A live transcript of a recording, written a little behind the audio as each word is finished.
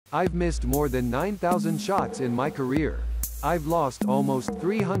I've missed more than 9,000 shots in my career. I've lost almost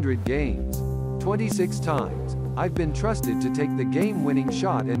 300 games. 26 times, I've been trusted to take the game-winning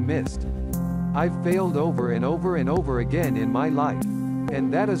shot and missed. I've failed over and over and over again in my life.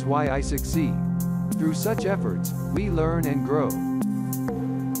 And that is why I succeed. Through such efforts, we learn and grow.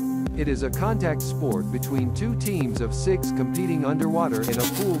 It is a contact sport between two teams of 6 competing underwater in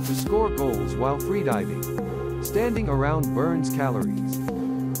a pool to score goals while freediving. Standing around burns calories.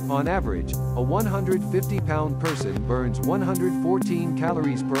 On average, a 150-pound person burns 114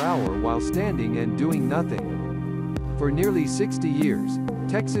 calories per hour while standing and doing nothing. For nearly 60 years,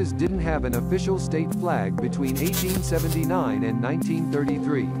 Texas didn't have an official state flag between 1879 and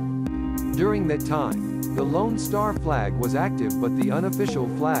 1933. During that time, the Lone Star flag was active but the unofficial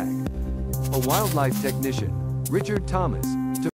flag. A wildlife technician, Richard Thomas,